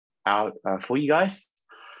out for you guys.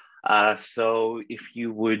 So if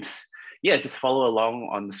you would, just follow along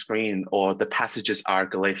on the screen, or the passages are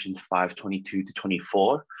Galatians 5:22 to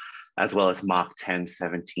 24, as well as Mark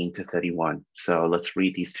 10:17 to 31. So let's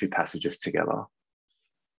read these two passages together.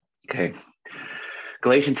 Okay.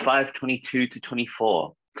 Galatians 5:22 to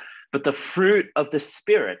 24. But the fruit of the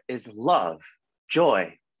Spirit is love,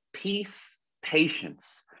 joy, peace,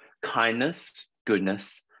 patience, kindness,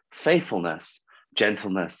 goodness, faithfulness,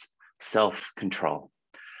 gentleness, self-control.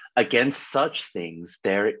 Against such things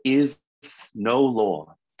there is no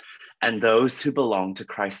law, and those who belong to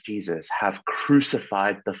Christ Jesus have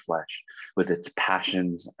crucified the flesh with its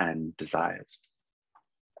passions and desires.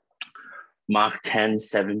 Mark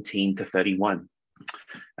 10:17 to 31.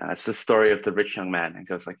 It's the story of the rich young man. It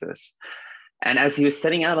goes like this. And as he was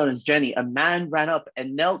setting out on his journey, a man ran up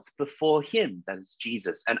and knelt before him, that is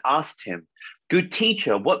Jesus, and asked him, "Good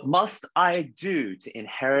teacher, what must I do to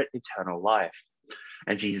inherit eternal life?"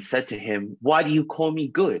 And Jesus said to him, "Why do you call me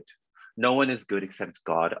good? No one is good except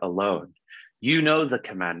God alone. You know the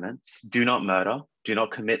commandments: do not murder, do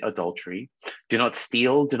not commit adultery, do not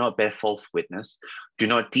steal, do not bear false witness, do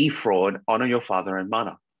not defraud, honor your father and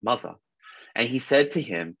mother." And he said to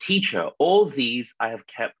him, "Teacher, all these I have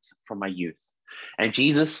kept from my youth." And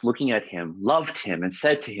Jesus, looking at him, loved him and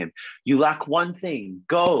said to him, "You lack one thing.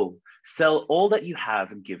 Go, sell all that you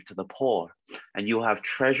have and give to the poor, and you will have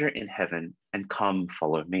treasure in heaven, and come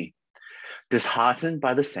follow me." Disheartened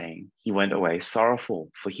by the saying, he went away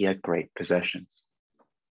sorrowful, for he had great possessions.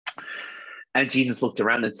 And Jesus looked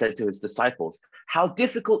around and said to his disciples, "How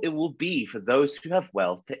difficult it will be for those who have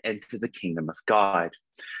wealth to enter the kingdom of God."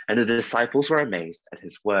 And the disciples were amazed at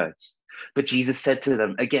his words. But Jesus said to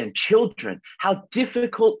them again, "Children, how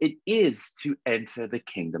difficult it is to enter the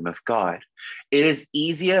kingdom of God. It is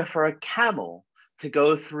easier for a camel to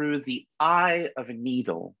go through the eye of a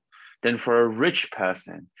needle than for a rich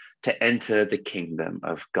person to enter the kingdom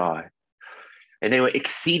of God." And they were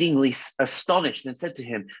exceedingly astonished and said to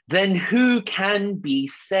him, "Then who can be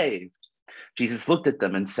saved?" Jesus looked at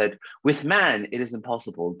them and said, "With man it is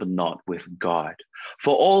impossible, but not with God.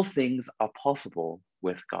 For all things are possible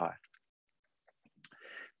with God."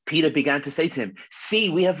 Peter began to say to him, "See,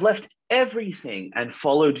 we have left everything and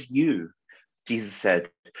followed you." Jesus said,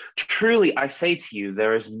 "Truly I say to you,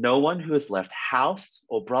 there is no one who has left house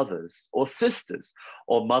or brothers or sisters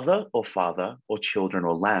or mother or father or children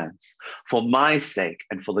or lands for my sake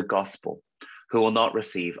and for the gospel, who will not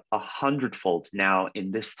receive 100-fold now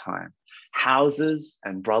in this time, houses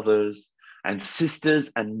and brothers and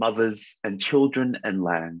sisters and mothers and children and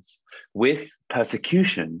lands, with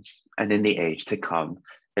persecutions, and in the age to come,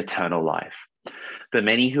 eternal life. But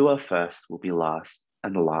many who are first will be last,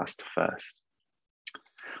 and the last first."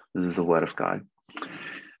 This is the word of God.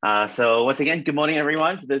 So once again, good morning,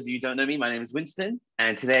 everyone. For those of you who don't know me, my name is Winston.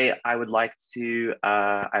 And today I would like to,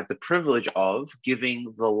 I have the privilege of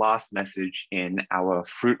giving the last message in our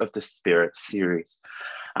Fruit of the Spirit series.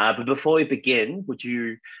 But before we begin, would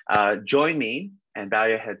you join me and bow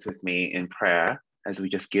your heads with me in prayer as we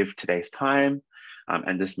just give today's time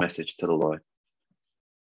and this message to the Lord.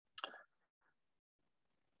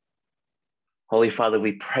 Holy Father,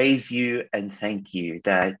 we praise you and thank you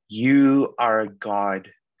that you are a God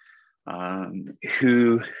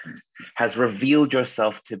who has revealed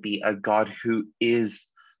yourself to be a God who is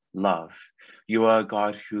love. You are a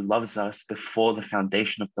God who loves us before the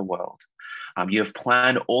foundation of the world. You have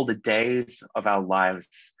planned all the days of our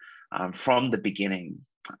lives from the beginning.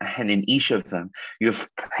 And in each of them, you have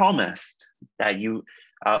promised that you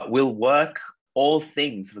will work all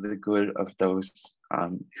things for the good of those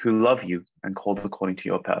who love you and called according to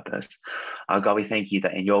your purpose. God, we thank you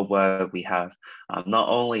that in your word we have not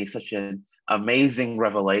only such an amazing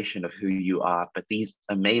revelation of who you are, but these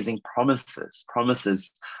amazing promises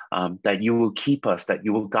that you will keep us, that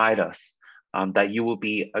you will guide us, that you will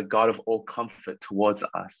be a God of all comfort towards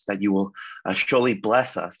us, that you will surely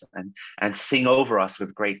bless us and sing over us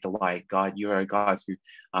with great delight. God, you are a God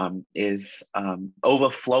who is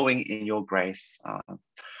overflowing in your grace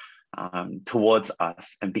towards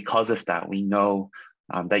us. And because of that, we know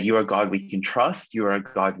that you are a God we can trust. You are a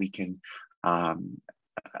God we can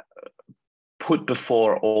put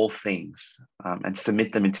before all things and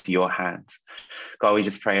submit them into your hands. God, we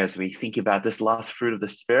just pray as we think about this last fruit of the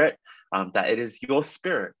Spirit, that it is your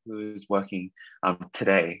Spirit who is working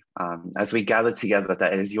today. As we gather together,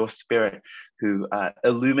 that it is your Spirit who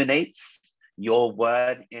illuminates your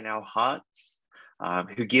word in our hearts,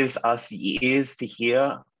 who gives us the ears to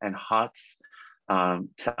hear and hearts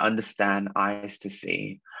to understand, eyes to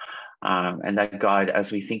see. And that, God,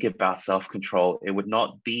 as we think about self-control, it would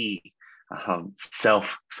not be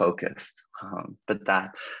self-focused. But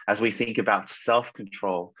that as we think about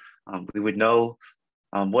self-control, we would know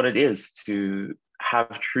what it is to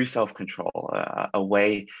have true self-control, a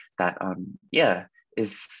way that,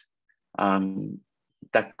 is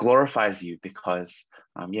that glorifies you, because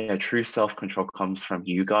true self-control comes from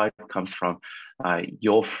you, God, comes from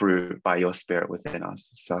your fruit by your Spirit within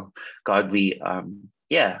us. So God, we are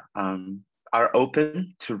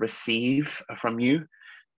open to receive from you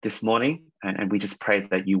this morning, and we just pray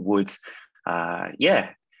that you would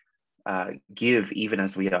give even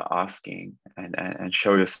as we are asking, and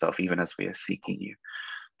show yourself even as we are seeking you.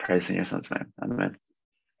 Praise in your Son's name. Amen.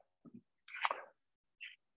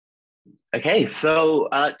 Okay, so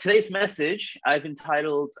today's message I've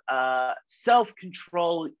entitled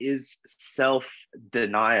Self-Control is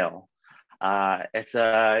Self-Denial. It's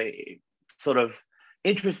a sort of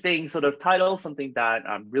interesting sort of title, something that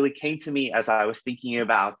really came to me as I was thinking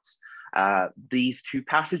about these two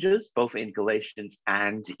passages, both in Galatians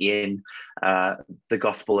and in the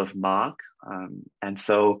Gospel of Mark. And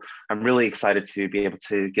so I'm really excited to be able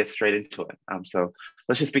to get straight into it. So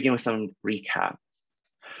let's just begin with some recap.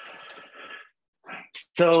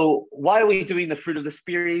 So why are we doing the Fruit of the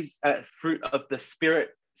Spirit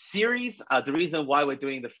series? The reason why we're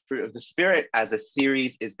doing the Fruit of the Spirit as a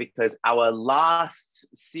series is because our last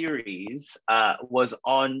series was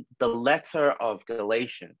on the letter of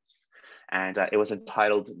Galatians, and it was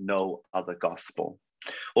entitled No Other Gospel.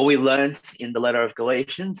 What we learned in the letter of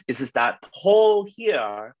Galatians is that Paul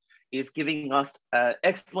here is giving us an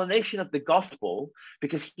explanation of the gospel,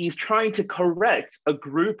 because he's trying to correct a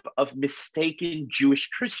group of mistaken Jewish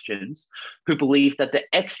Christians who believe that the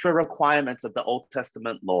extra requirements of the Old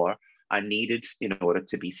Testament law are needed in order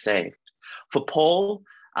to be saved. For Paul,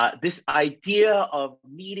 this idea of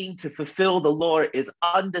needing to fulfill the law is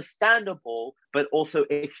understandable, but also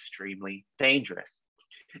extremely dangerous.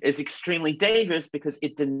 It's extremely dangerous because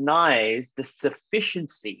it denies the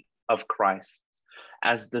sufficiency of Christ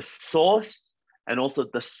as the source and also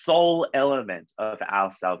the sole element of our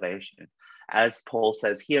salvation. As Paul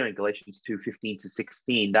says here in Galatians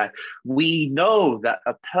 2:15-16, that we know that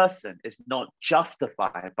a person is not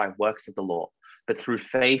justified by works of the law, but through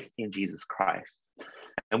faith in Jesus Christ.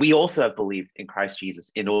 And we also have believed in Christ Jesus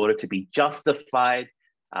in order to be justified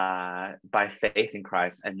by faith in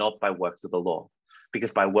Christ and not by works of the law,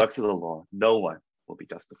 because by works of the law, no one will be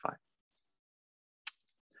justified.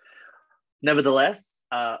 Nevertheless,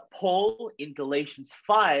 Paul in Galatians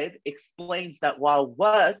 5 explains that while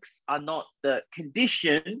works are not the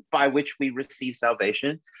condition by which we receive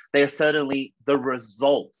salvation, they are certainly the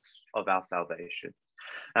result of our salvation.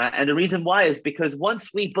 And the reason why is because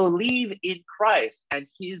once we believe in Christ and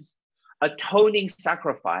his atoning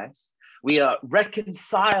sacrifice, we are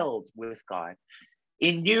reconciled with God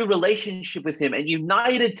in new relationship with him and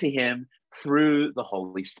united to him through the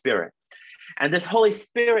Holy Spirit. And this Holy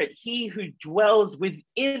Spirit, he who dwells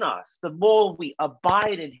within us, the more we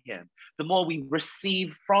abide in him, the more we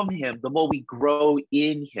receive from him, the more we grow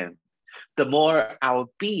in him, the more our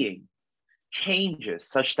being changes,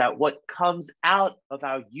 such that what comes out of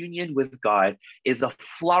our union with God is a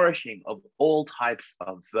flourishing of all types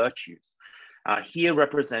of virtues. Here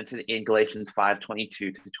represented in Galatians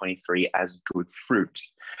 5:22-23 as good fruit.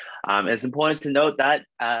 It's important to note that,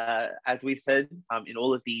 as we've said in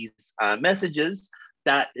all of these messages,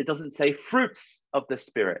 that it doesn't say fruits of the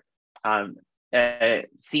Spirit,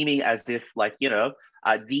 seeming as if, like,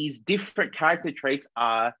 these different character traits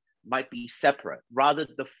might be separate. Rather,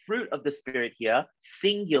 the fruit of the Spirit here,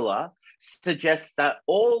 singular, suggests that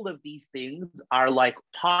all of these things are like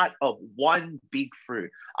part of one big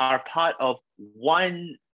fruit, are part of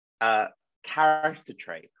one character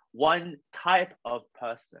trait, one type of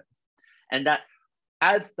person. And that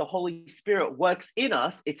as the Holy Spirit works in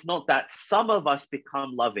us, it's not that some of us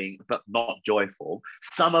become loving but not joyful,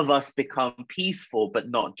 some of us become peaceful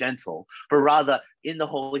but not gentle, but rather in the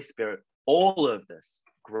Holy Spirit, all of this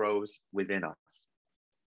grows within us.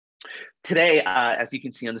 Today, as you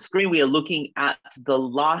can see on the screen, we are looking at the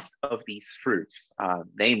last of these fruits,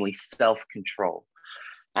 namely self-control.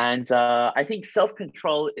 And I think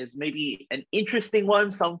self-control is maybe an interesting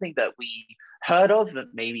one, something that we heard of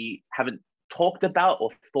that maybe haven't talked about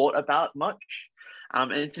or thought about much.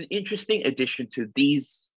 And it's an interesting addition to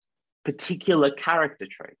these particular character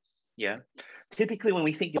traits. Yeah. Typically, when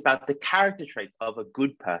we think about the character traits of a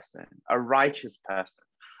good person, a righteous person,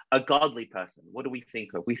 a godly person, what do we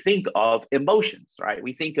think of? We think of emotions, right?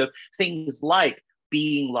 We think of things like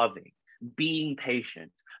being loving, being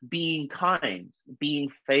patient, being kind,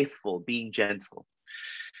 being faithful, being gentle.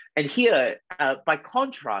 And here, by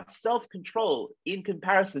contrast, self-control in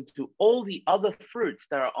comparison to all the other fruits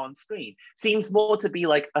that are on screen seems more to be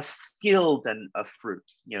like a skill than a fruit.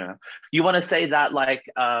 You know, you want to say that like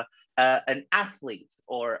an athlete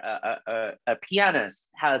or a pianist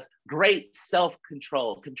has great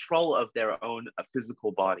self-control, control of their own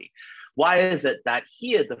physical body. Why is it that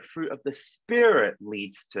here the fruit of the Spirit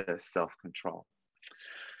leads to self-control?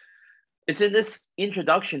 It's in this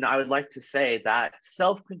introduction I would like to say that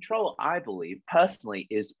self-control, I believe, personally,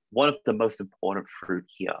 is one of the most important fruit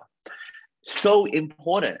here. So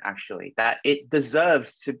important, actually, that it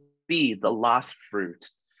deserves to be the last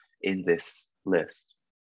fruit in this list.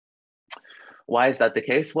 Why is that the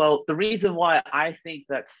case? Well, the reason why I think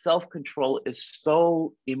that self-control is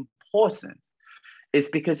so important is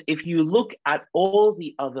because if you look at all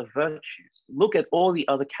the other virtues, look at all the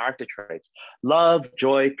other character traits, love,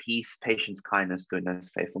 joy, peace, patience, kindness, goodness,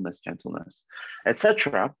 faithfulness, gentleness,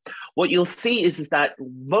 etc., what you'll see is that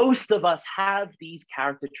most of us have these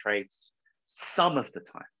character traits some of the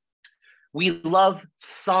time. We love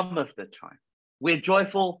some of the time. We're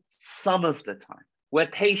joyful some of the time. We're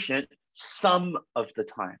patient some of the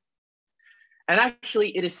time. And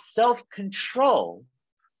actually, it is self-control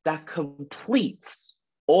that completes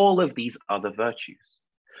all of these other virtues.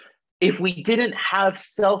 If we didn't have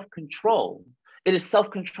self-control, it is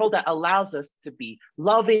self-control that allows us to be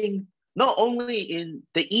loving, not only in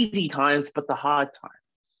the easy times, but the hard times.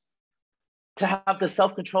 To have the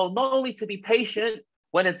self-control, not only to be patient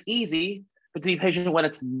when it's easy, but to be patient when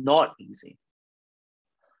it's not easy.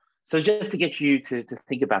 So just to get you to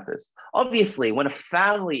think about this, obviously, when a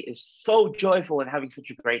family is so joyful and having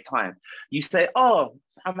such a great time, you say, oh,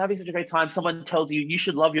 I'm having such a great time. Someone tells you, you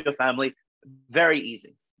should love your family. Very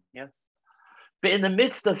easy, yeah? But in the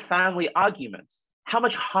midst of family arguments, how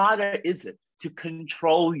much harder is it to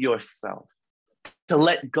control yourself, to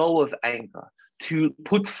let go of anger, to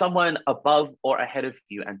put someone above or ahead of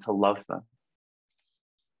you and to love them?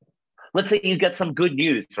 Let's say you get some good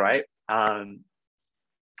news, right?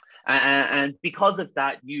 And because of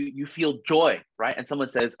that, you feel joy, right? And someone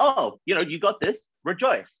says, oh, you know, you got this,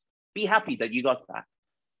 rejoice. Be happy that you got that.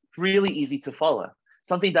 Really easy to follow.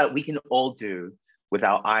 Something that we can all do with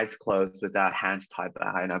our eyes closed, with our hands tied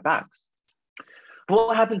behind our backs. But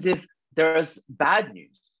what happens if there is bad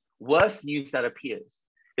news, worse news that appears?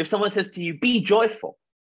 If someone says to you, be joyful,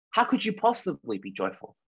 how could you possibly be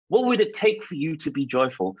joyful? What would it take for you to be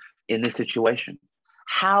joyful in this situation?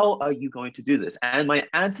 How are you going to do this? And my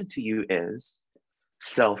answer to you is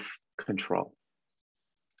self-control.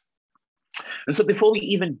 And so before we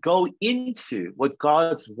even go into what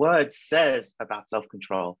God's word says about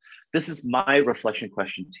self-control, this is my reflection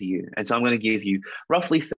question to you. And so I'm going to give you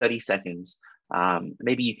roughly 30 seconds.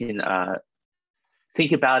 Maybe you can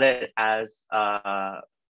think about it as I'm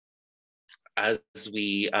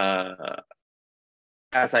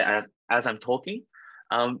talking.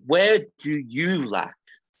 Where do you lack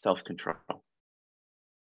self-control?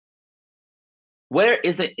 Where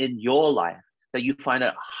is it in your life that you find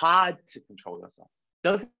it hard to control yourself?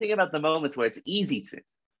 Don't think about the moments where it's easy to.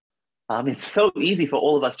 It's so easy for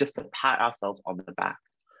all of us just to pat ourselves on the back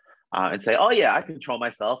and say, oh yeah, I control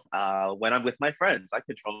myself when I'm with my friends. I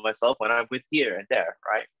control myself when I'm with here and there,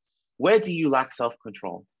 right? Where do you lack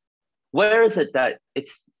self-control? Where is it that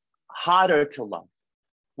it's harder to love?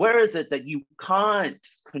 Where is it that you can't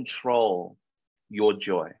control your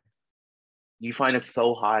joy? You find it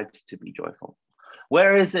so hard to be joyful.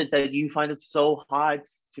 Where is it that you find it so hard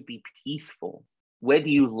to be peaceful? Where do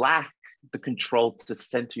you lack the control to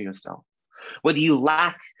center yourself? Where do you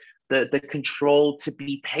lack the control to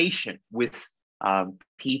be patient with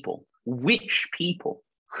people? Which people?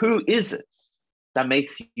 Who is it that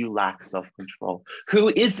makes you lack self-control? Who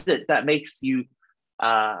is it that makes you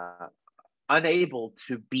unable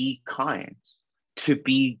to be kind, to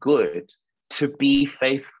be good, to be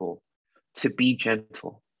faithful, to be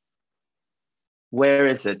gentle? Where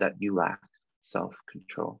is it that you lack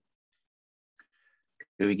self-control?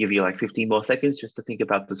 Can we give you like 15 more seconds just to think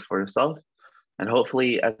about this for yourself? And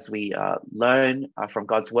hopefully as we learn from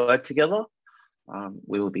God's word together,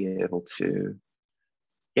 we will be able to,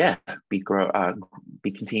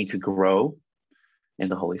 continue to grow in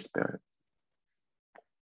the Holy Spirit.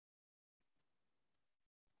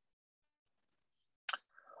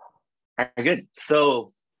 Very good.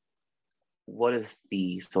 So what is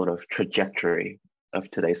the sort of trajectory of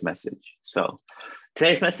today's message? So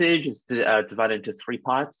today's message is divided into 3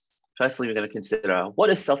 parts. Firstly, we're going to consider what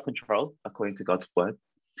is self-control according to God's word.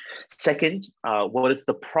 Second, what is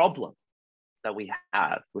the problem that we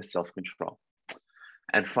have with self-control?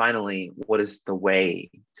 And finally, what is the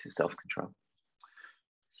way to self-control?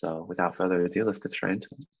 So without further ado, let's get straight into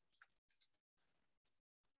it.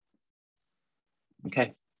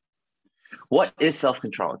 Okay. What is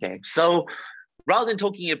self-control? Okay, so rather than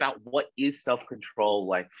talking about what is self-control,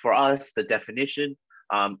 like for us, the definition,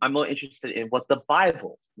 I'm more interested in what the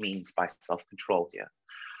Bible means by self-control here.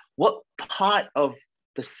 What part of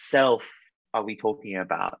the self are we talking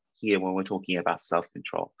about here when we're talking about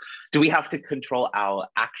self-control? Do we have to control our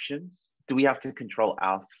actions? Do we have to control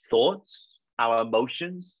our thoughts, our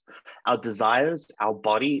emotions, our desires, our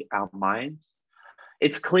body, our mind?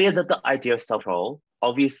 It's clear that the idea of self-control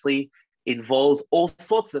obviously involves all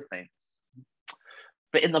sorts of things.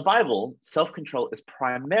 But in the Bible, self-control is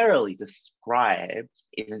primarily described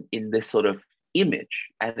in this sort of image,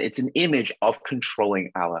 and it's an image of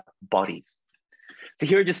controlling our bodies. So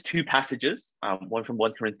here are just two passages, one from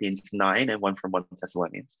 1 Corinthians 9 and one from 1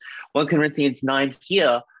 Thessalonians. 1 Corinthians 9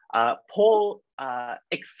 here, Paul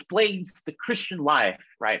explains the Christian life,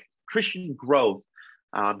 right? Christian growth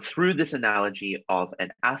through this analogy of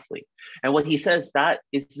an athlete. And what he says that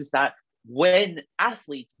is that when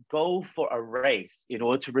athletes go for a race in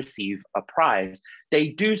order to receive a prize, they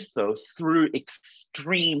do so through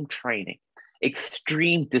extreme training,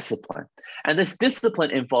 extreme discipline. And this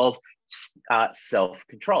discipline involves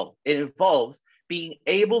self-control. It involves being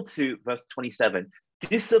able to, verse 27,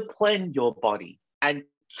 discipline your body and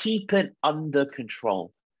keep it under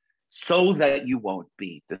control so that you won't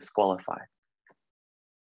be disqualified.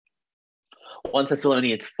 1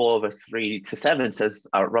 Thessalonians 4, verse 3 to 7 says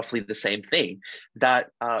roughly the same thing.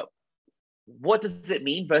 That what does it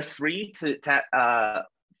mean, verse 3, to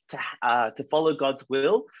follow God's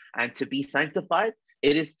will and to be sanctified?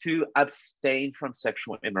 It is to abstain from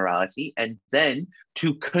sexual immorality and then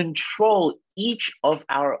to control each of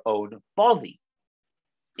our own body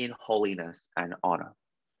in holiness and honor.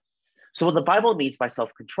 So what the Bible means by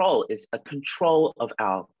self-control is a control of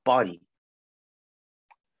our body.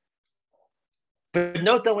 But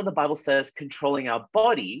note that when the Bible says controlling our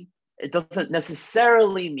body, it doesn't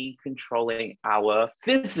necessarily mean controlling our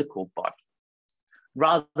physical body.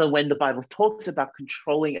 Rather, when the Bible talks about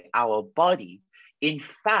controlling our body, in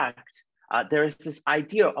fact, there is this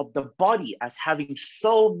idea of the body as having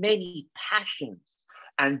so many passions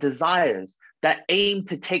and desires that aim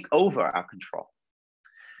to take over our control.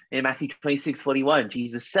 In Matthew 26:41,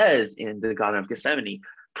 Jesus says in the Garden of Gethsemane,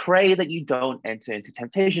 pray that you don't enter into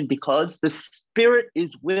temptation because the spirit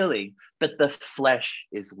is willing, but the flesh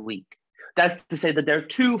is weak. That's to say that there are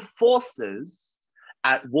two forces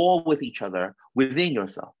at war with each other within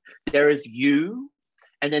yourself. There is you,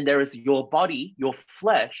 and then there is your body, your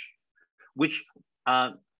flesh, which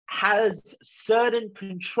has certain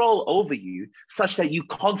control over you such that you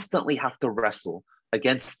constantly have to wrestle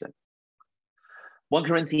against it. 1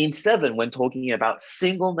 Corinthians 7, when talking about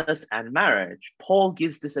singleness and marriage, Paul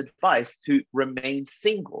gives this advice to remain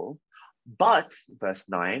single, but, verse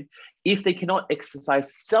 9, if they cannot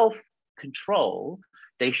exercise self-control,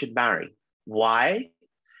 they should marry. Why?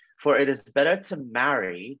 For it is better to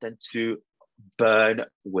marry than to burn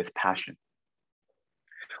with passion.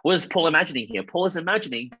 What is Paul imagining here? Paul is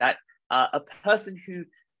imagining that a person who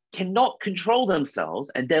cannot control themselves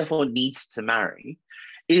and therefore needs to marry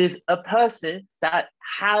is a person that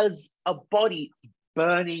has a body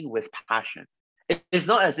burning with passion. It's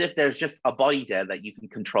not as if there's just a body there that you can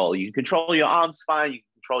control. You can control your arms fine, you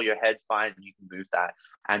can control your head fine, you can move that,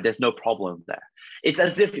 and there's no problem there. It's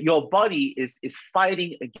as if your body is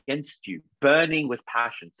fighting against you, burning with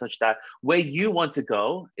passion, such that where you want to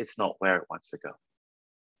go, it's not where it wants to go.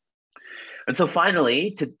 And so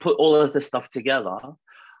finally, to put all of this stuff together,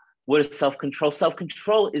 what is self-control?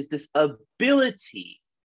 Self-control is this ability,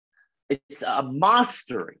 it's a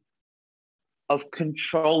mastery of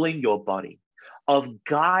controlling your body, of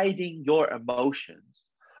guiding your emotions,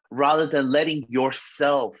 rather than letting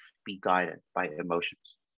yourself be guided by emotions.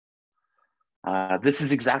 This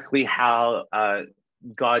is exactly how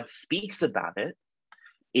God speaks about it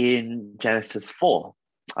in Genesis 4,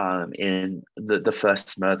 in the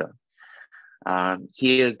first murder.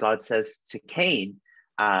 Here, God says to Cain,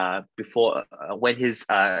 when his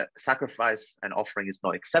sacrifice and offering is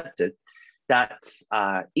not accepted, that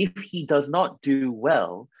if he does not do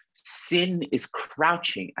well, sin is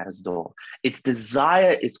crouching at his door. Its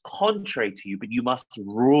desire is contrary to you, but you must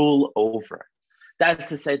rule over it. That's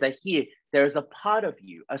to say that here, there is a part of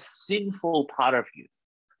you, a sinful part of you,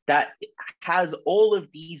 that has all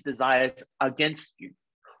of these desires against you,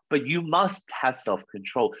 but you must have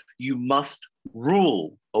self-control. You must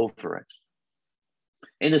rule over it.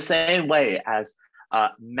 In the same way as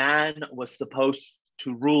man was supposed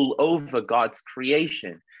to rule over God's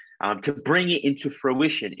creation, to bring it into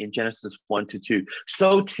fruition in Genesis 1-2.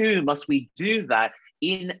 So too must we do that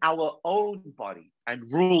in our own body and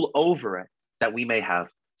rule over it, that we may have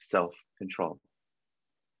self-control.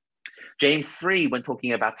 James 3, when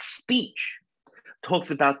talking about speech,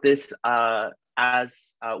 talks about this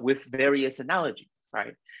as with various analogies,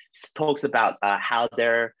 right? Talks about how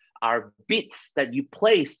there are bits that you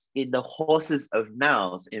place in the horses of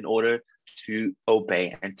mouths in order to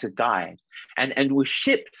obey and to guide. And with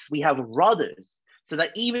ships, we have rudders, so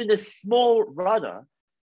that even the small rudder,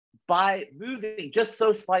 by moving just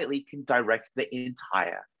so slightly, can direct the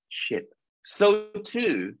entire ship. So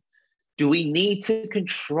too, do we need to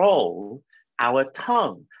control our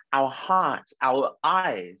tongue, our heart, our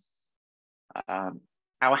eyes,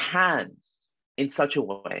 our hands in such a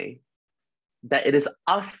way that it is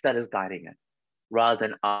us that is guiding it, rather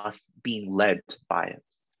than us being led by it.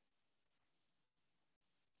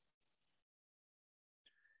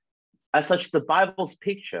 As such, the Bible's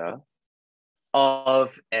picture of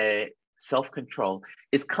a self-control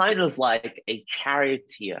is kind of like a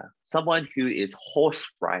charioteer, someone who is horse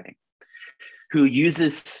riding, who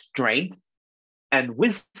uses strength and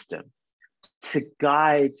wisdom to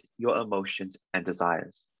guide your emotions and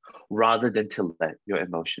desires, rather than to let your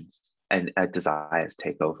emotions and desires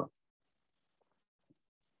take over.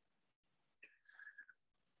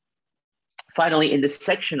 Finally, in this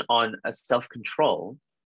section on self-control,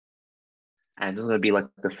 and this is going to be like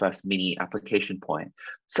the first mini application point,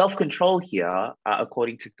 self-control here,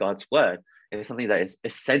 according to God's word, is something that is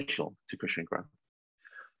essential to Christian growth.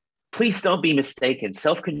 Please don't be mistaken.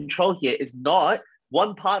 Self-control here is not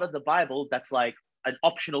one part of the Bible that's like an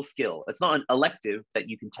optional skill. It's not an elective that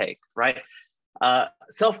you can take, right?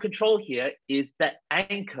 Self-control here is the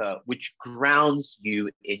anchor which grounds you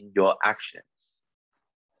in your actions.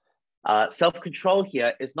 Self-control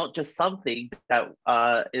here is not just something that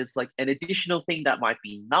is like an additional thing that might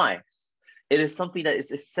be nice. It is something that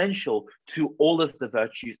is essential to all of the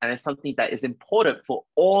virtues, and it's something that is important for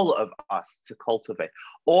all of us to cultivate,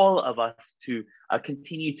 all of us to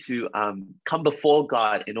continue to come before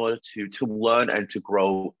God in order to learn and to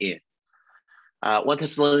grow in. 1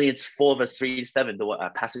 Thessalonians 4, verse 3-7, the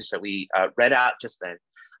passage that we read out just then.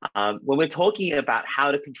 When we're talking about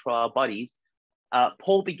how to control our bodies,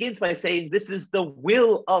 Paul begins by saying, this is the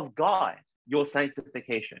will of God, your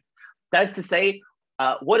sanctification. That's to say,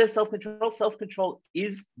 what is self-control? Self-control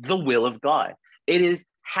is the will of God. It is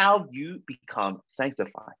how you become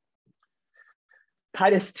sanctified.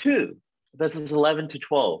 Titus 2, verses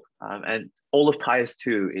 11-12, and all of Titus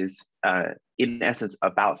 2 is, in essence,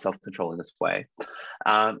 about self-control in this way,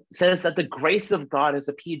 says that the grace of God has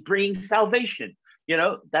appeared, bringing salvation,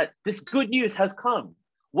 that this good news has come.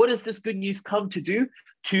 What does this good news come to do?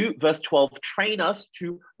 To, verse 12, train us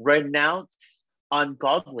to renounce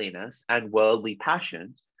ungodliness and worldly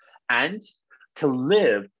passions, and to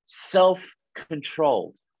live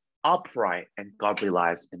self-controlled, upright, and godly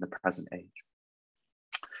lives in the present age.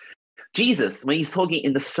 Jesus, when he's talking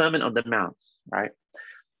in the Sermon on the Mount, right?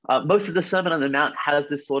 Most of the Sermon on the Mount has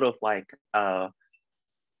this sort of like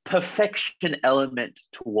perfection element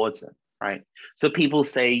towards it, right? So people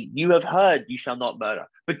say, you have heard you shall not murder,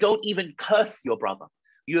 but don't even curse your brother.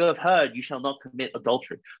 You have heard you shall not commit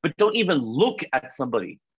adultery, but don't even look at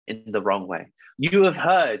somebody in the wrong way. You have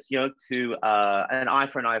heard, to an eye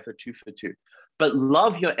for an eye, for tooth for tooth, but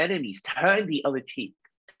love your enemies, turn the other cheek.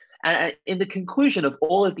 And in the conclusion of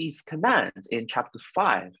all of these commands in chapter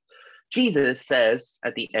 5, Jesus says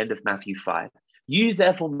at the end of Matthew 5, you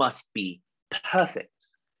therefore must be perfect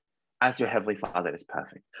as your heavenly Father is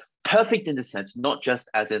perfect. Perfect in the sense, not just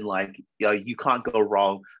as in like, you can't go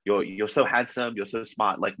wrong, you're so handsome, you're so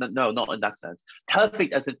smart, like, no, not in that sense.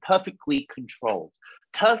 Perfect as in perfectly controlled.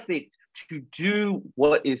 Perfect to do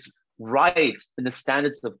what is right in the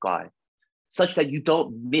standards of God, such that you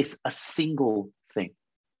don't miss a single thing.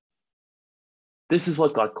 This is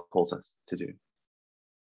what God calls us to do.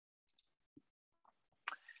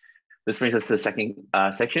 This brings us to the second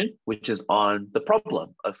section, which is on the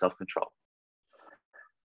problem of self-control.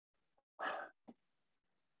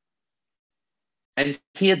 And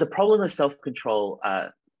here, the problem of self-control,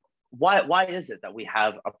 why is it that we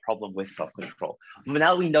have a problem with self-control?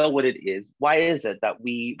 Now we know what it is. Why is it that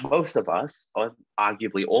most of us, or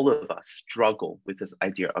arguably all of us, struggle with this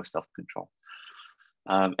idea of self-control?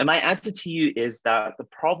 And my answer to you is that the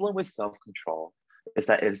problem with self-control is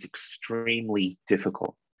that it is extremely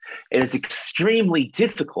difficult. It is extremely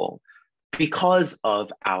difficult because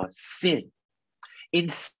of our sin. In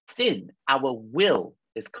sin, our will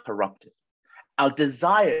is corrupted. Our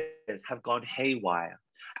desires have gone haywire,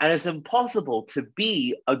 and it's impossible to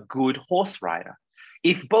be a good horse rider.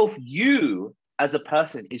 If both you as a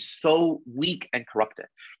person is so weak and corrupted,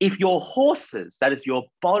 if your horses, that is your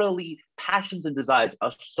bodily passions and desires,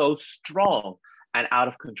 are so strong and out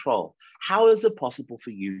of control, how is it possible for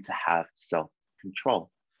you to have self-control?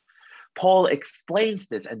 Paul explains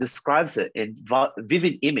this and describes it in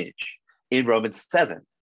vivid image in Romans 7.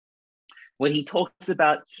 When he talks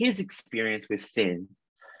about his experience with sin,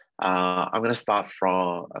 I'm going to start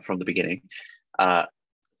from the beginning.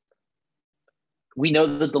 We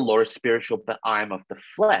know that the law is spiritual, but I am of the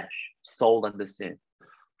flesh, sold under sin.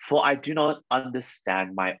 For I do not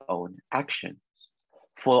understand my own actions.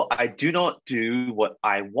 For I do not do what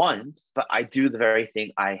I want, but I do the very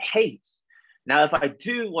thing I hate. Now, if I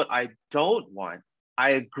do what I don't want,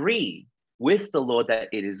 I agree with the law that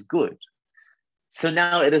it is good. So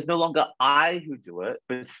now it is no longer I who do it,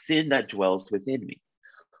 but sin that dwells within me.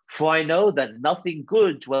 For I know that nothing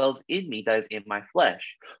good dwells in me that is in my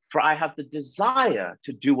flesh. For I have the desire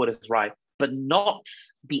to do what is right, but not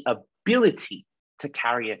the ability to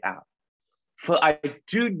carry it out. For I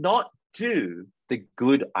do not do the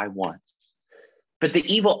good I want, but the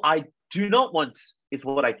evil I do not want is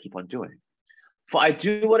what I keep on doing. For I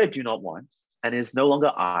do what I do not want, and it is no longer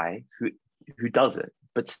I who does it,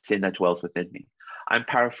 but sin that dwells within me. I'm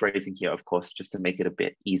paraphrasing here, of course, just to make it a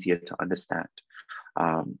bit easier to understand.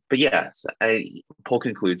 But yes, Paul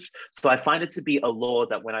concludes, so I find it to be a law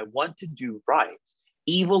that when I want to do right,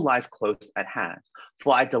 evil lies close at hand.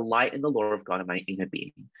 For I delight in the law of God in my inner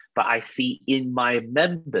being, but I see in my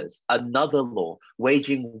members another law,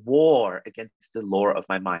 waging war against the law of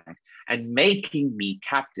my mind and making me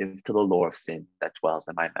captive to the law of sin that dwells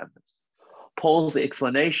in my members. Paul's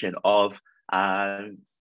explanation of our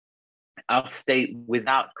state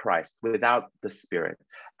without Christ, without the Spirit,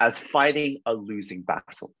 as fighting a losing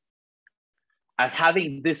battle, as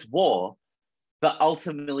having this war, but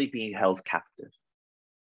ultimately being held captive.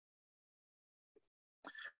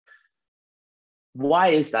 Why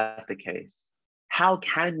is that the case? How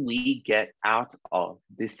can we get out of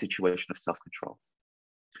this situation of self-control?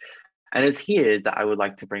 And it's here that I would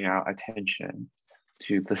like to bring our attention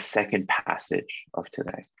to the second passage of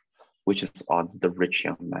today, which is on the rich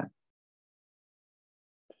young man.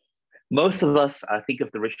 Most of us think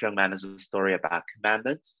of the rich young man as a story about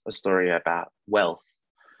commandments, a story about wealth.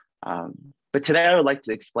 But today I would like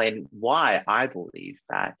to explain why I believe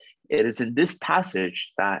that it is in this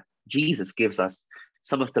passage that Jesus gives us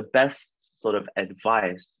some of the best sort of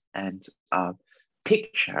advice and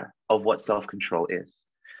picture of what self-control is.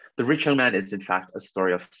 The rich young man is in fact a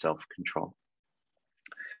story of self-control.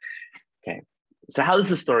 Okay, so how does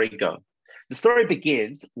the story go? The story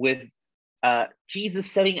begins with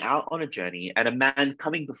Jesus setting out on a journey and a man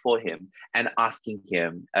coming before him and asking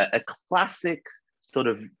him a classic sort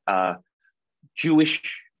of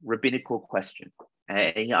Jewish rabbinical question.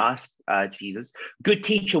 And he asked Jesus, "Good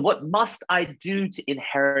teacher, what must I do to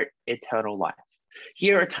inherit eternal life?"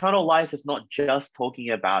 Here, eternal life is not just talking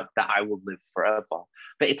about that I will live forever,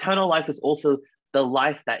 but eternal life is also the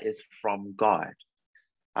life that is from God.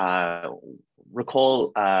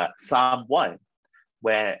 Recall Psalm 1,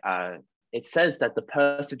 where it says that the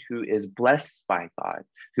person who is blessed by God,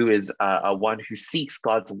 who is one who seeks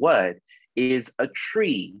God's word, is a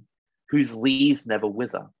tree whose leaves never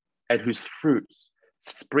wither and whose fruits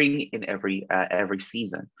spring in every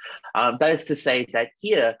season. That is to say that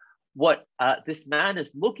here, what this man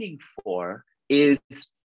is looking for is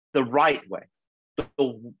the right way,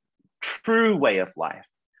 the true way of life,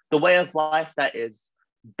 the way of life that is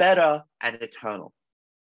better and eternal.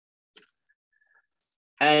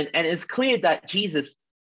 And it's clear that Jesus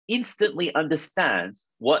instantly understands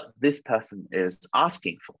what this person is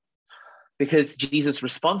asking for, because Jesus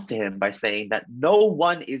responds to him by saying that no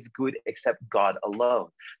one is good except God alone.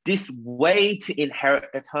 This way to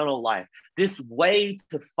inherit eternal life, this way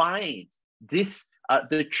to find this,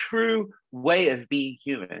 the true way of being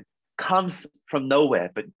human, comes from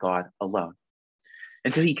nowhere but God alone.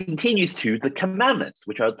 And so he continues to the commandments,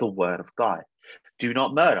 which are the word of God. Do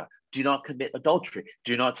not murder. Do not commit adultery.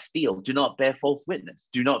 Do not steal. Do not bear false witness.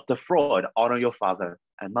 Do not defraud. Honor your father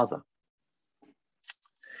and mother.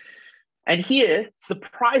 And here,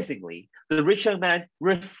 surprisingly, the rich young man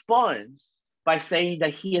responds by saying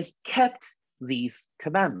that he has kept these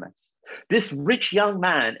commandments. This rich young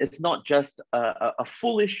man is not just a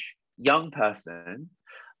foolish young person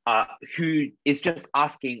who is just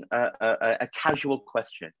asking a casual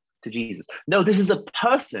question to Jesus. No, this is a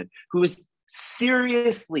person who is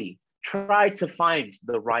seriously tried to find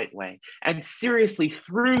the right way and seriously,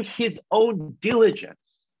 through his own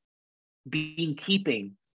diligence, been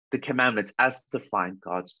keeping the commandments as to find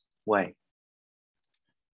God's way.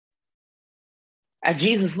 And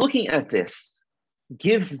Jesus, looking at this,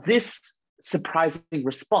 gives this surprising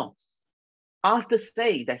response. After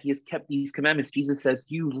saying that he has kept these commandments, Jesus says,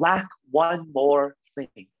 you lack one more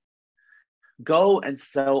thing. Go and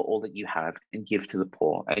sell all that you have and give to the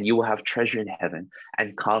poor, and you will have treasure in heaven,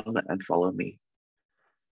 and come and follow me.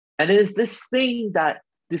 And it is this thing that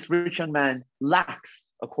this rich young man lacks,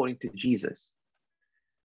 according to Jesus,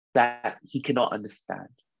 that he cannot understand.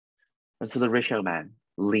 And so the rich young man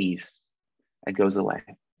leaves and goes away.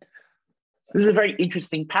 This is a very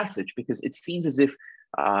interesting passage because it seems as if,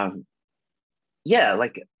 as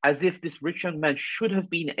if this rich young man should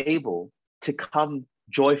have been able to come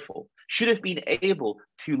joyful, should have been able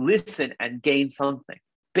to listen and gain something.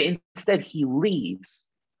 But instead, he leaves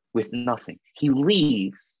with nothing. He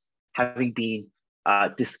leaves having been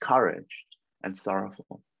discouraged and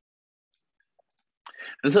sorrowful.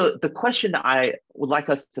 And so the question that I would like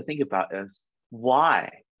us to think about is,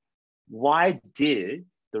 why? Why did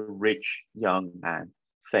the rich young man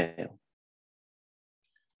fail?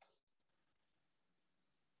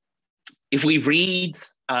 If we read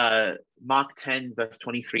Mark 10, verse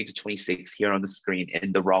 23 to 26 here on the screen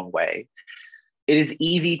in the wrong way, it is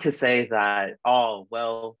easy to say that, oh,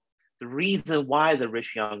 well, the reason why the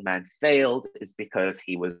rich young man failed is because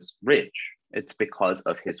he was rich. It's because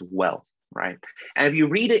of his wealth, right? And if you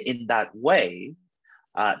read it in that way,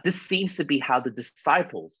 this seems to be how the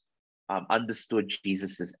disciples understood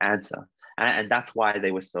Jesus's answer. And that's why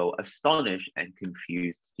they were so astonished and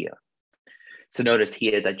confused here. So notice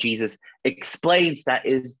here that Jesus explains that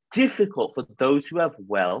it is difficult for those who have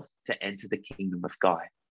wealth to enter the kingdom of God.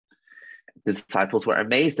 The disciples were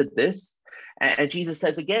amazed at this. And Jesus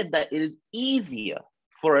says again that it is easier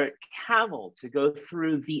for a camel to go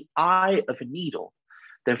through the eye of a needle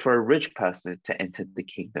than for a rich person to enter the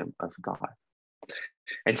kingdom of God.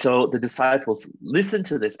 And so the disciples listen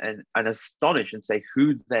to this and astonish and say,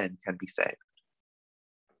 who then can be saved?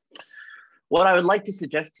 What I would like to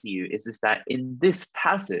suggest to you is that in this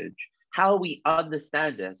passage, how we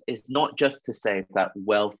understand this is not just to say that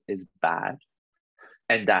wealth is bad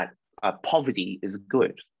and that poverty is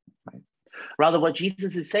good. Right? Rather, what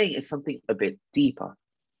Jesus is saying is something a bit deeper.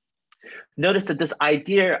 Notice that this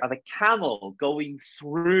idea of a camel going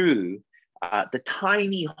through the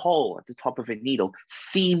tiny hole at the top of a needle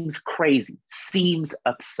seems crazy, seems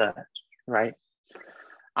absurd, right?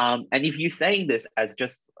 And if you're saying this as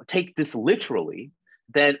just take this literally,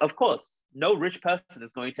 then of course, no rich person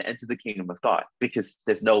is going to enter the kingdom of God because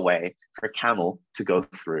there's no way for a camel to go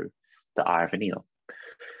through the eye of a needle.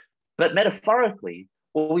 But metaphorically,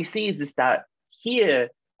 what we see is that here,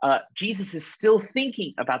 Jesus is still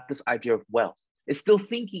thinking about this idea of wealth, is still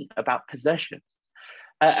thinking about possessions.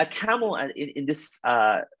 A camel in this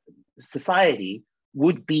society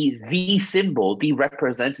would be the symbol, the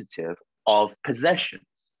representative of possessions,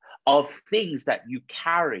 of things that you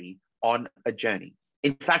carry on a journey.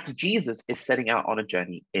 In fact, Jesus is setting out on a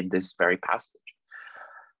journey in this very passage.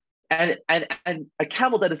 And a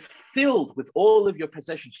camel that is filled with all of your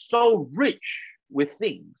possessions, so rich with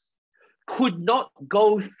things, could not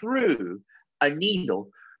go through a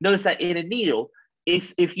needle. Notice that in a needle,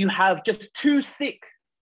 is if you have just too thick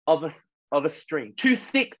of a string, too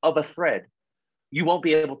thick of a thread, you won't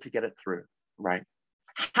be able to get it through, right?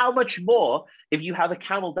 How much more if you have a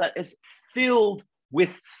camel that is filled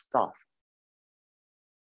with stuff?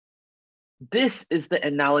 This is the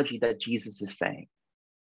analogy that Jesus is saying.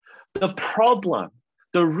 The problem,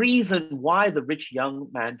 the reason why the rich young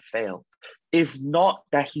man failed is not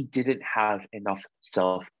that he didn't have enough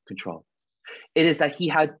self-control. It is that he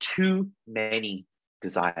had too many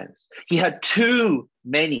desires. He had too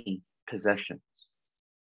many possessions.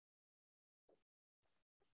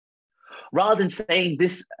 Rather than saying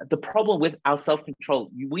this, the problem with our self-control,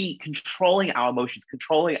 we controlling our emotions,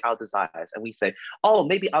 controlling our desires, and we say, oh,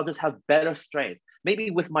 maybe I'll just have better strength. Maybe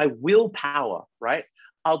with my willpower, right?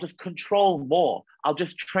 I'll just control more. I'll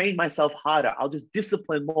just train myself harder. I'll just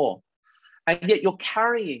discipline more. And yet you're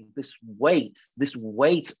carrying this weight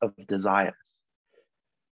of desires,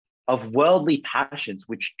 of worldly passions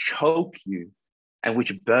which choke you and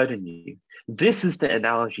which burden you. This is the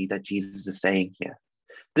analogy that Jesus is saying here.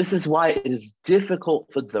 This is why it is difficult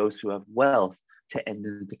for those who have wealth to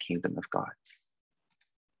enter the kingdom of God.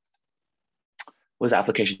 What is the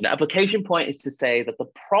application? The application point is to say that the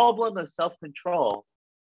problem of self-control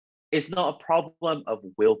is not a problem of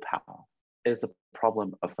willpower. It is a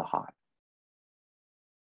problem of the heart.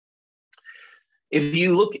 If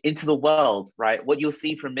you look into the world, right, what you'll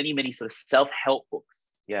see from many, many sort of self-help books,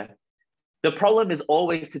 yeah, the problem is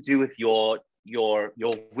always to do with your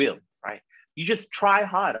will, right? You just try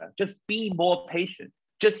harder, just be more patient,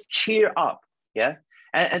 just cheer up, Yeah.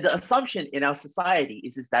 And the assumption in our society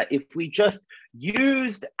is that if we just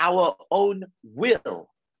used our own will,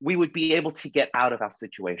 we would be able to get out of our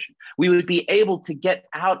situation. We would be able to get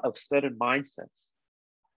out of certain mindsets.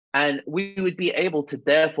 And we would be able to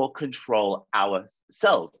therefore control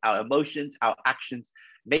ourselves, our emotions, our actions,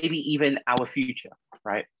 maybe even our future,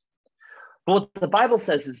 right? But what the Bible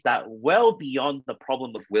says is that well beyond the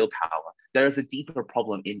problem of willpower, there is a deeper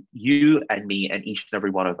problem in you and me and each and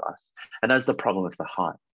every one of us. And that's the problem of the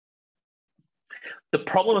heart. The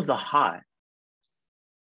problem of the heart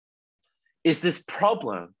is this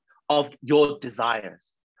problem of your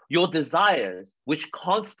desires, which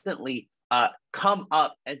constantly come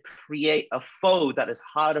up and create a foe that is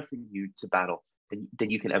harder for you to battle than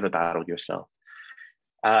you can ever battle yourself.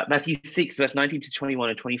 Matthew 6, verse 19 to 21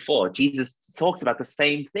 and 24, Jesus talks about the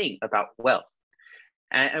same thing about wealth.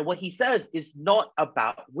 And what he says is not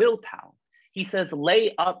about willpower. He says, don't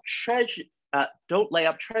lay up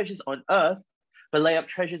treasures on earth, but lay up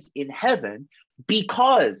treasures in heaven,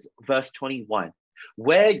 because, verse 21,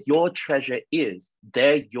 where your treasure is,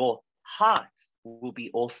 there your heart will be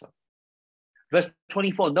also. Verse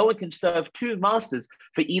 24, no one can serve two masters,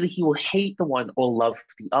 for either he will hate the one or love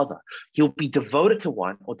the other. He'll be devoted to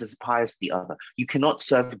one or despise the other. You cannot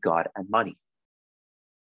serve God and money.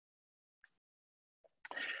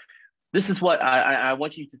 This is what I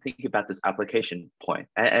want you to think about, this application point.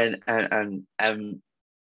 And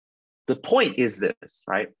the point is this,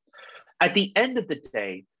 right? At the end of the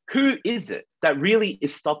day, who is it that really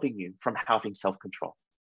is stopping you from having self-control?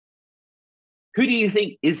 Who do you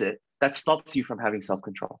think is it that stops you from having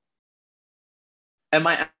self-control? And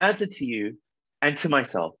my answer to you and to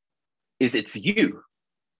myself is it's you.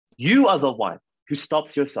 You are the one who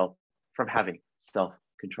stops yourself from having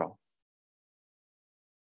self-control.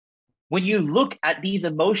 When you look at these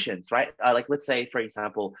emotions, right? Like let's say, for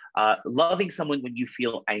example, loving someone when you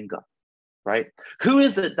feel anger, right? Who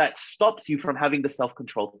is it that stops you from having the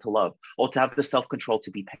self-control to love or to have the self-control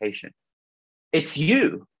to be patient? It's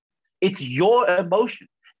you. It's your emotion.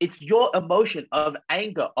 It's your emotion of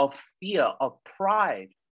anger, of fear, of pride,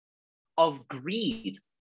 of greed,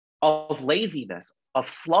 of laziness, of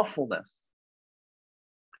slothfulness.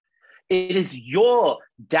 It is your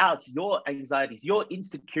doubts, your anxieties, your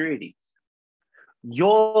insecurities,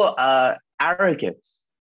 your arrogance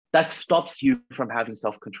that stops you from having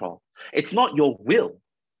self-control. It's not your will.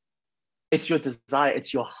 It's your desire.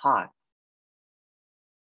 It's your heart.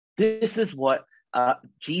 This is what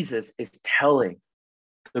Jesus is telling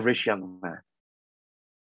the rich young man.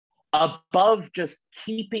 Above just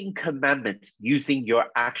keeping commandments using your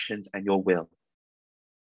actions and your will,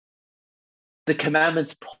 the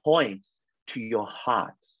commandments point to your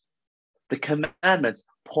heart. The commandments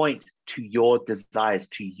point to your desires,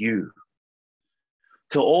 to you,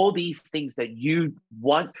 to all these things that you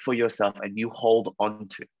want for yourself and you hold on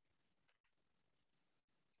to.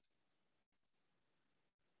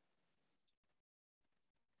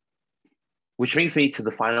 Which brings me to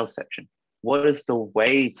the final section. What is the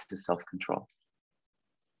way to self-control?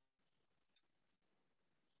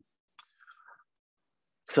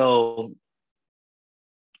 So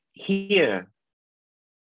here,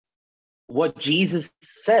 what Jesus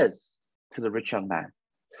says to the rich young man,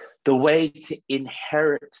 the way to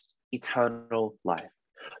inherit eternal life,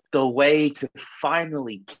 the way to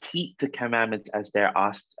finally keep the commandments as they're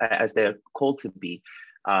asked, as they're called to be,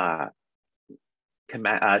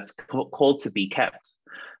 called to be kept,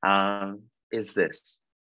 is this.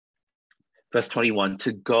 Verse 21,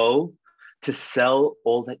 to go to sell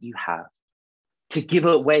all that you have, to give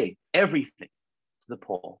away everything to the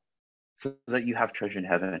poor, so that you have treasure in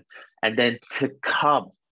heaven, and then to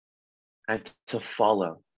come and to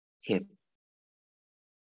follow him.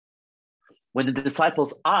 When the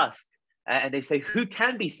disciples ask, and they say, who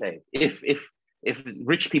can be saved if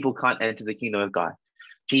rich people can't enter the kingdom of God?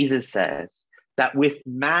 Jesus says that with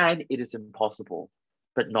man it is impossible,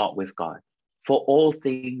 but not with God. For all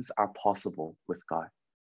things are possible with God.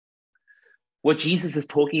 What Jesus is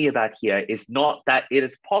talking about here is not that it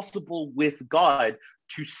is possible with God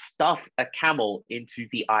to stuff a camel into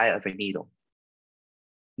the eye of a needle.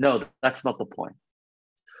 No, that's not the point.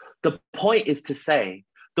 The point is to say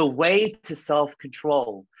the way to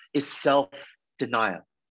self-control is self-denial.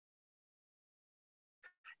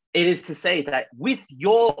 It is to say that with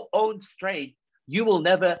your own strength, you will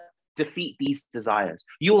never defeat these desires.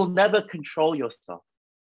 You will never control yourself.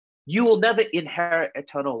 You will never inherit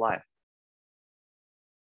eternal life.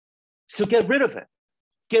 So get rid of it.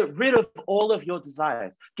 Get rid of all of your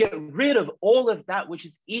desires. Get rid of all of that which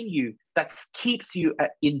is in you that keeps you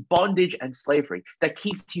in bondage and slavery, that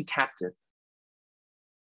keeps you captive.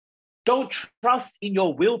 Don't trust in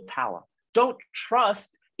your willpower. Don't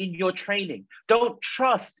trust in your training. Don't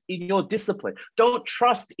trust in your discipline. Don't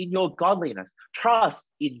trust in your godliness. Trust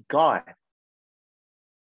in God.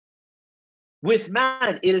 With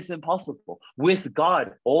man, it is impossible. With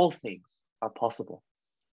God, all things are possible.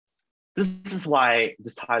 This is why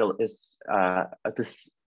this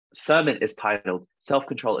sermon is titled,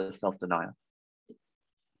 Self-Control is Self-Denial.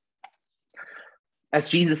 As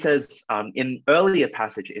Jesus says in earlier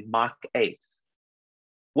passage in Mark 8,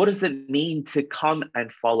 what does it mean to come and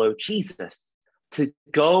follow Jesus? To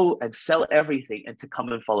go and sell everything and to come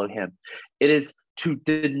and follow him. It is to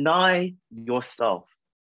deny yourself,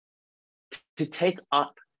 to take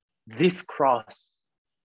up this cross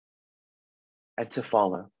and to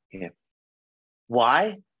follow him.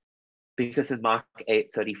 Why? Because in Mark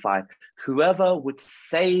 8:35, whoever would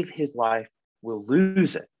save his life will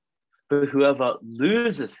lose it, but whoever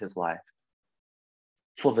loses his life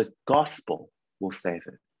for the gospel will save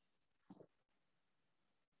it.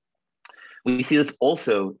 We see this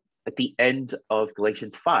also at the end of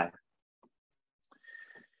Galatians 5,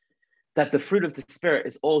 that the fruit of the Spirit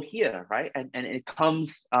is all here, right? And it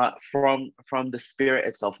comes from the Spirit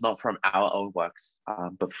itself, not from our own works,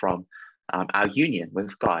 but from our union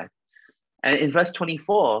with God. And in verse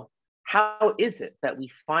 24, how is it that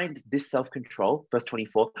we find this self-control? Verse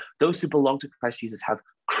 24, those who belong to Christ Jesus have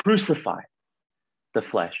crucified the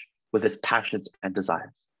flesh with its passions and desires.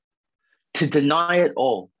 To deny it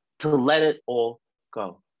all, to let it all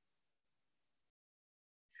go.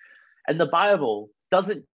 And the Bible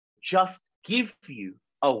doesn't just give you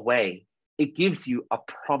a way, it gives you a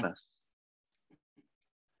promise.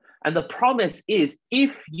 And the promise is,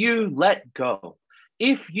 if you let go,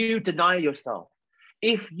 if you deny yourself,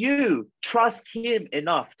 if you trust him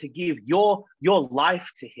enough to give your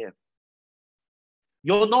life to him,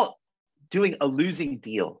 you're not doing a losing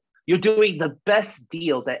deal. You're doing the best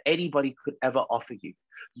deal that anybody could ever offer you.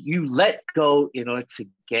 You let go in order to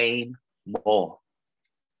gain more.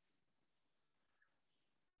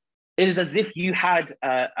 It is as if you had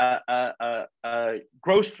a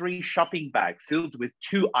grocery shopping bag filled with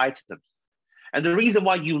 2 items. And the reason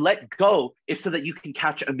why you let go is so that you can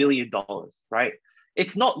catch $1 million, right?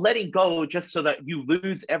 It's not letting go just so that you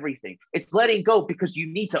lose everything. It's letting go because you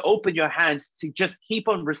need to open your hands to just keep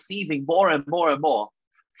on receiving more and more and more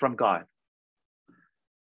from God.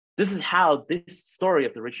 This is how this story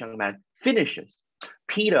of the rich young man finishes.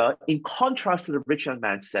 Peter, in contrast to the rich young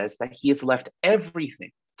man, says that he has left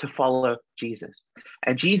everything to follow Jesus.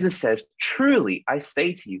 And Jesus says, truly, I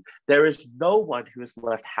say to you, there is no one who has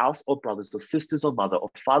left house or brothers or sisters or mother or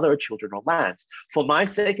father or children or lands for my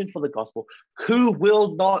sake and for the gospel, who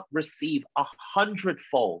will not receive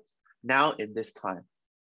 100-fold now in this time.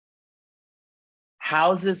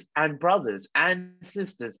 Houses and brothers and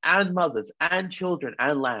sisters and mothers and children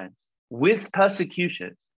and lands with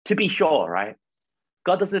persecutions, to be sure, right?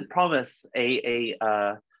 God doesn't promise a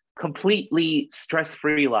completely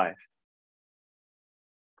stress-free life.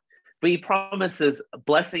 But he promises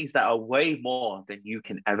blessings that are way more than you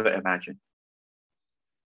can ever imagine.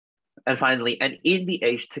 And finally, and in the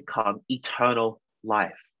age to come, eternal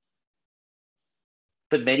life.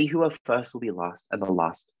 But many who are first will be last, and the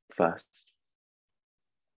last first.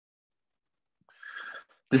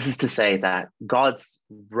 This is to say that God's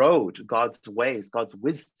road, God's ways, God's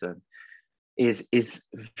wisdom is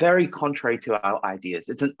very contrary to our ideas.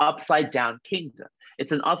 It's an upside down kingdom.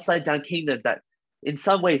 It's an upside down kingdom that in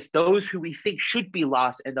some ways, those who we think should be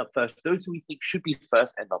last end up first. Those who we think should be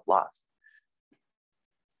first end up last.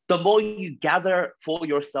 The more you gather for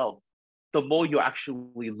yourself, the more you're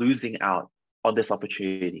actually losing out on this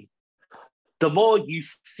opportunity. The more you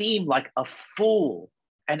seem like a fool,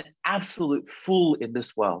 an absolute fool in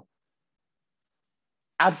this world.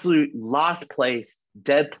 Absolute last place,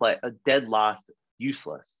 dead last,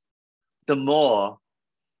 useless. The more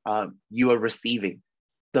you are receiving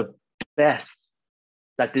the best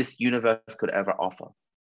that this universe could ever offer.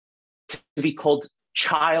 To be called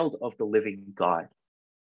child of the living God.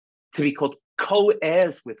 To be called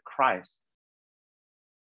co-heirs with Christ.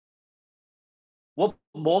 What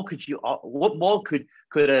more could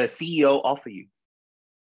a CEO offer you?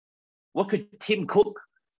 What could Tim Cook,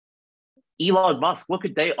 Elon Musk, what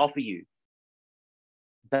could they offer you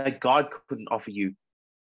that God couldn't offer you?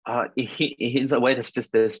 In a way that's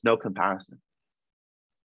just, there's no comparison.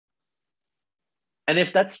 And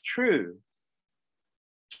if that's true,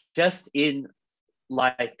 just in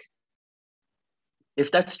material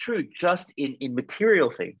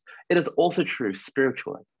things, it is also true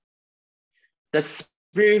spiritually. That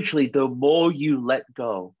spiritually, the more you let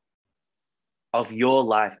go of your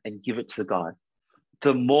life and give it to God,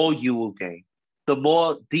 the more you will gain, the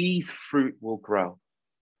more these fruit will grow.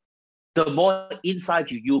 The more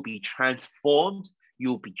inside you, you'll be transformed,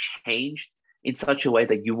 you'll be changed in such a way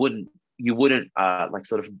that you wouldn't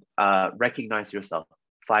recognize yourself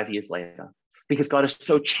 5 years later, because God has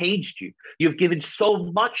so changed you. You've given so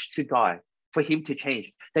much to God for him to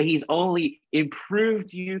change, that he's only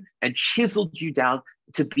improved you and chiseled you down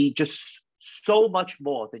to be just so much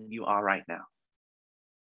more than you are right now.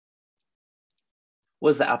 What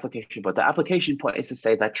is the application point? The application point is to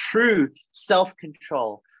say that true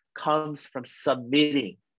self-control comes from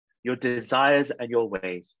submitting your desires and your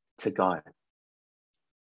ways to God.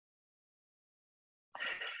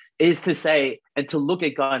 Is to say, and to look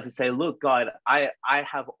at God and to say, look, God, I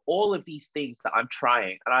have all of these things that I'm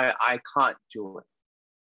trying and I can't do it.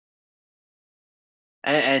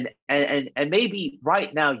 And maybe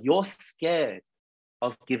right now you're scared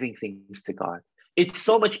of giving things to God. It's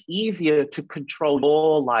so much easier to control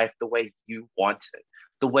your life the way you want it,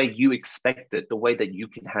 the way you expect it, the way that you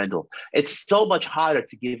can handle. It's so much harder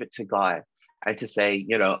to give it to God and to say,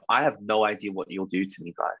 I have no idea what you'll do to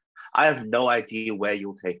me, God. I have no idea where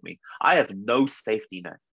you'll take me. I have no safety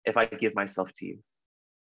net if I give myself to you.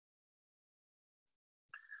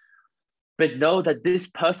 But know that this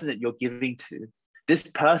person that you're giving to, this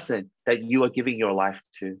person that you are giving your life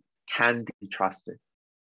to, can be trusted.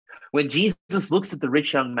 When Jesus looks at the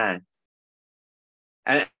rich young man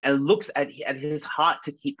and looks at his heart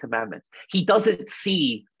to keep commandments, he doesn't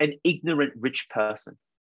see an ignorant rich person.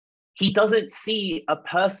 He doesn't see a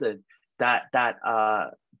person that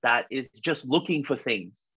is just looking for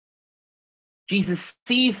things. Jesus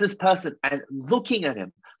sees this person and, looking at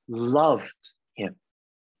him, loved him.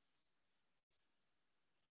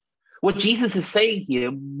 What Jesus is saying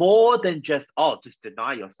here, more than just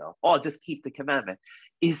deny yourself, just keep the commandment,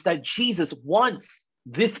 is that Jesus wants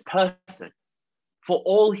this person for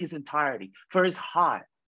all his entirety, for his heart.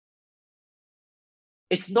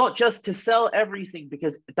 It's not just to sell everything,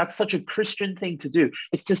 because that's such a Christian thing to do.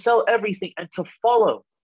 It's to sell everything and to follow,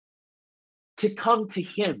 to come to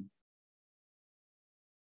him.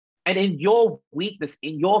 And in your weakness,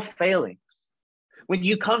 in your failings, when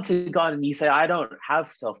you come to God and you say, I don't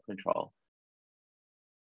have self-control,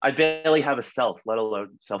 I barely have a self, let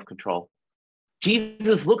alone self-control,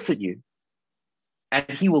 Jesus looks at you and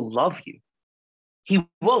he will love you. He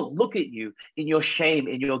won't look at you in your shame,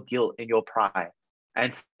 in your guilt, in your pride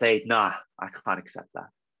and say, nah, I can't accept that.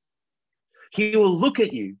 He will look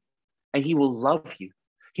at you and he will love you.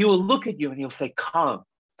 He will look at you and he'll say, come,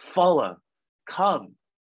 follow, come,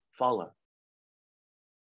 follow.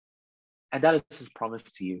 And that is his promise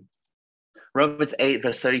to you. Romans 8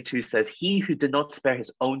 verse 32 says, he who did not spare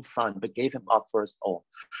his own son, but gave him up for us all,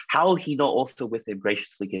 how will he not also with him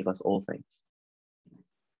graciously give us all things?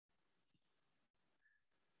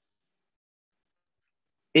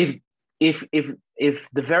 If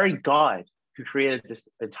the very God who created this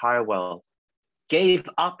entire world gave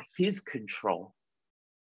up his control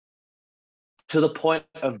to the point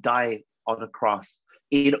of dying on a cross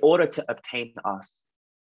in order to obtain us,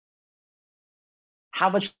 how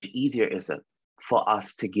much easier is it for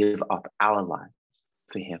us to give up our lives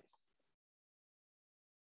for him?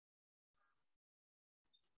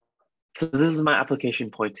 So this is my application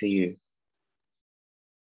point to you.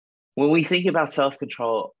 When we think about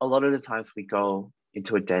self-control, a lot of the times we go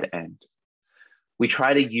into a dead end. We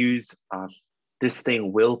try to use this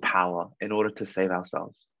thing, willpower, in order to save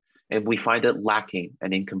ourselves. And we find it lacking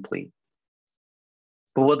and incomplete.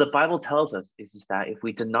 But what the Bible tells us is that if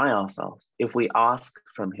we deny ourselves, if we ask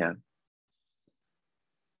from him,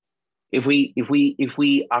 if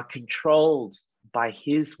we are controlled by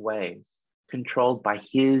his ways, controlled by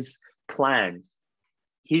his plans,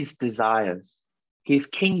 his desires, his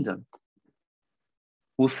kingdom,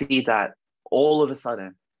 we'll see that all of a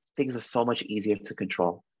sudden, things are so much easier to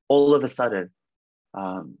control. All of a sudden,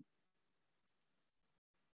 as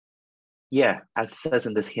it says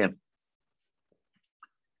in this hymn,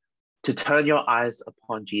 to turn your eyes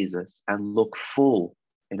upon Jesus and look full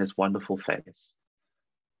in his wonderful face,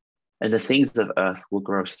 and the things of earth will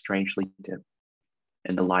grow strangely dim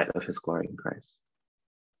in the light of his glory and grace.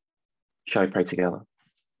 Shall we pray together?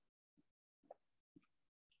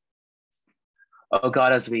 Oh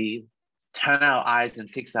God, as we turn our eyes and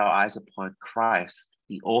fix our eyes upon Christ,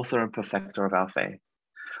 the author and perfecter of our faith,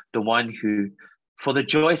 the one who, for the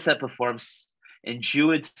joy set before him,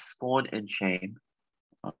 endured scorn and shame,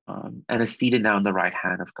 and is seated now in the right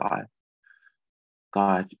hand of God.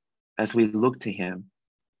 God, as we look to him,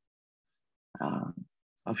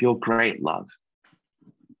 of your great love,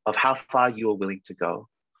 of how far you are willing to go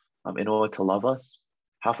in order to love us,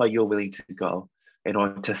 how far you're willing to go in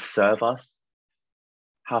order to serve us,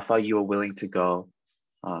 how far you are willing to go,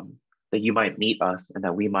 that you might meet us and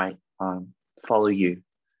that we might follow you.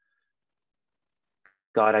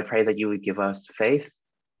 God, I pray that you would give us faith.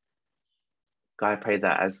 God, I pray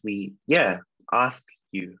that as we, ask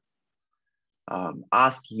you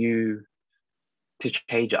to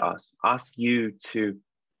change us, ask you to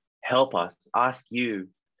help us, ask you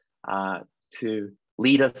to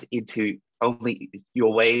lead us into only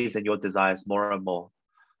your ways and your desires more and more.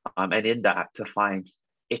 And in that, to find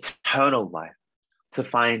eternal life, to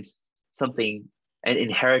find something, an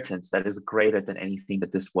inheritance that is greater than anything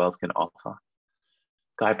that this world can offer.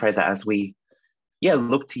 God, I pray that as we,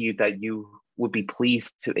 look to you, that you would be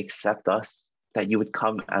pleased to accept us, that you would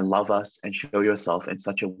come and love us and show yourself in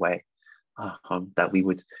such a way that we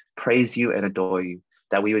would praise you and adore you,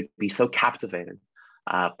 that we would be so captivated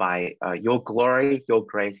by your glory, your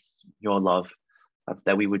grace, your love,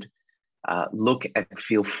 that we would look and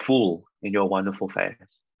feel full in your wonderful face.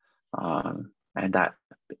 And that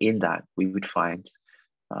in that we would find,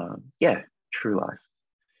 true life.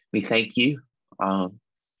 We thank you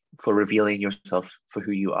for revealing yourself for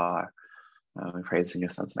who you are. We pray this in your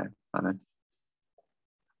son's name. Amen.